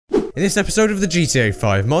In this episode of the GTA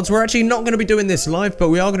 5 mods, we're actually not going to be doing this live, but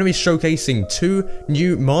we are going to be showcasing 2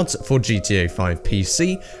 new mods for GTA 5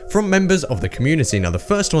 PC from members of the community. Now, the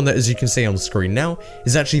first one that, as you can see on the screen now,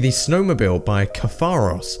 is actually the Snowmobile by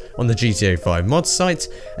Kafaros on the GTA 5 mods site.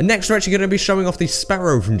 And next, we're actually going to be showing off the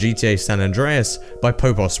Sparrow from GTA San Andreas by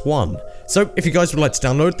Popos1. So, if you guys would like to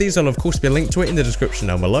download these, there'll of course be a link to it in the description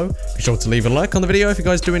down below. Be sure to leave a like on the video if you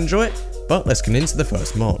guys do enjoy it. But let's get into the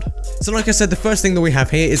first mod. So like I said, the first thing that we have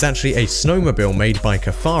here is actually a snowmobile made by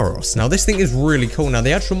Kafaros. Now this thing is really cool. Now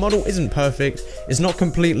the actual model isn't perfect. It's not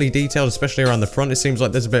completely detailed, especially around the front. It seems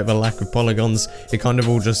like there's a bit of a lack of polygons. It kind of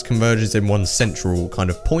all just converges in one central kind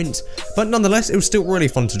of point. But nonetheless, it was still really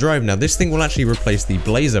fun to drive. Now this thing will actually replace the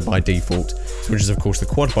Blazer by default, which is of course the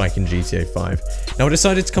quad bike in GTA 5. Now I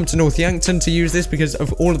decided to come to North Yankton to use this because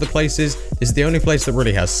of all of the places, this is the only place that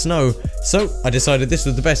really has snow. So I decided this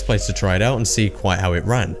was the best place to try it out and see quite how it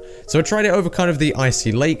ran. So I tried it over kind of the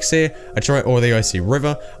icy lakes here, or the icy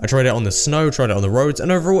river. I tried it on the snow, tried it on the roads,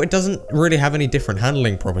 and overall it doesn't really have any different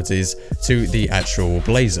handling properties to the actual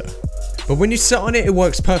Blazer. But when you sit on it, it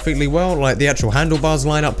works perfectly well. Like the actual handlebars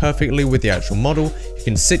line up perfectly with the actual model. You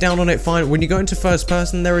can sit down on it fine. When you go into first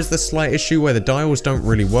person, there is the slight issue where the dials don't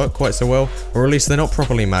really work quite so well, or at least they're not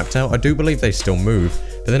properly mapped out. I do believe they still move,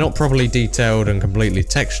 but they're not properly detailed and completely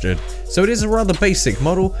textured. So it is a rather basic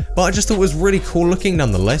model, but I just thought it was really cool looking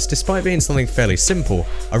nonetheless, despite being something fairly simple.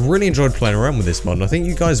 I really enjoyed playing around with this mod, and I think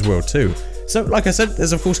you guys will too. So, like I said,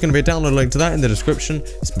 there's of course going to be a download link to that in the description.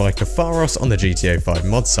 It's by Kafaros on the GTA 5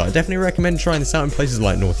 mod site. I definitely recommend trying this out in places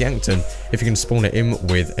like North Yankton if you can spawn it in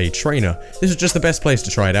with a trainer. This is just the best place to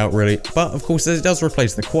try it out, really. But, of course, it does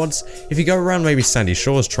replace the quads. If you go around maybe Sandy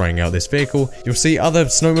Shores trying out this vehicle, you'll see other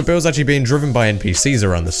snowmobiles actually being driven by NPCs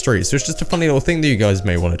around the street. So it's just a funny little thing that you guys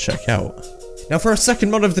may want to check out. Now for our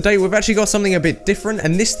second mod of the day, we've actually got something a bit different,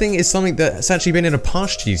 and this thing is something that's actually been in a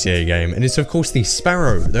past GTA game, and it's of course the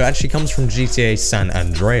Sparrow that actually comes from GTA San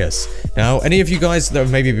Andreas. Now, any of you guys that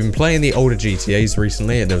have maybe been playing the older GTAs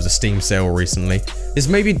recently, and there was a Steam sale recently, this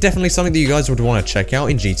may be definitely something that you guys would want to check out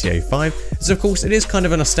in GTA 5, as of course it is kind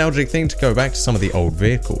of a nostalgic thing to go back to some of the old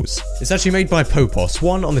vehicles. It's actually made by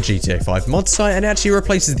Popos1 on the GTA 5 mod site, and it actually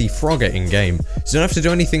replaces the Frogger in-game. So you don't have to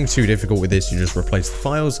do anything too difficult with this, you just replace the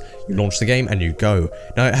files, you launch the game, and you go.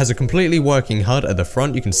 Now it has a completely working HUD at the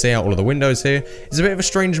front. You can see out all of the windows here. It's a bit of a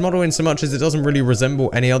strange model in so much as it doesn't really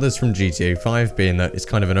resemble any others from GTA 5, being that it's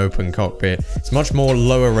kind of an open cockpit. It's much more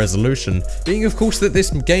lower resolution, being of course that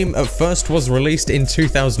this game at first was released in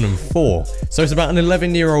 2004. So it's about an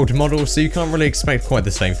 11-year-old model, so you can't really expect quite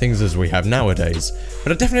the same things as we have nowadays.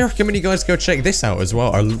 But I definitely recommend you guys go check this out as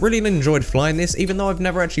well. I really enjoyed flying this, even though I've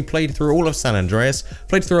never actually played through all of San Andreas.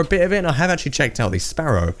 Played through a bit of it, and I have actually checked out the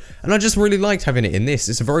Sparrow, and I just really liked having it in this.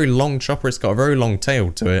 It's a very long chopper, it's got a very long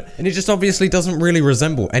tail to it, and it just obviously doesn't really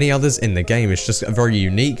resemble any others in the game. It's just very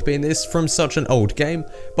unique being this from such an old game,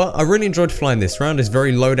 but I really enjoyed flying this around. It's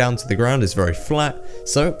very low down to the ground, it's very flat,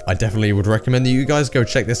 so I definitely would recommend that you guys go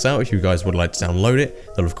check this out if you guys would like to download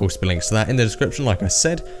it. There'll of course be links to that in the description like I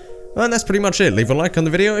said. And that's pretty much it. Leave a like on the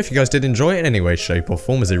video if you guys did enjoy it in any way, shape or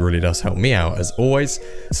form, as it really does help me out as always.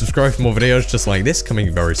 Subscribe for more videos just like this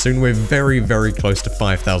coming very soon. We're very close to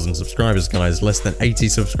 5,000 subscribers, guys. Less than 80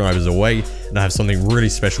 subscribers away, and I have something really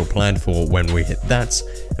special planned for when we hit that.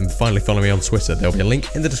 And finally, follow me on Twitter. There'll be a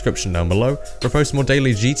link in the description down below where I post more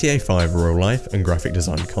daily GTA 5 real life and graphic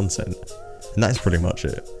design content. And that's pretty much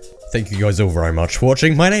it. Thank you guys all very much for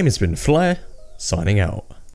watching. My name has been Flair, signing out.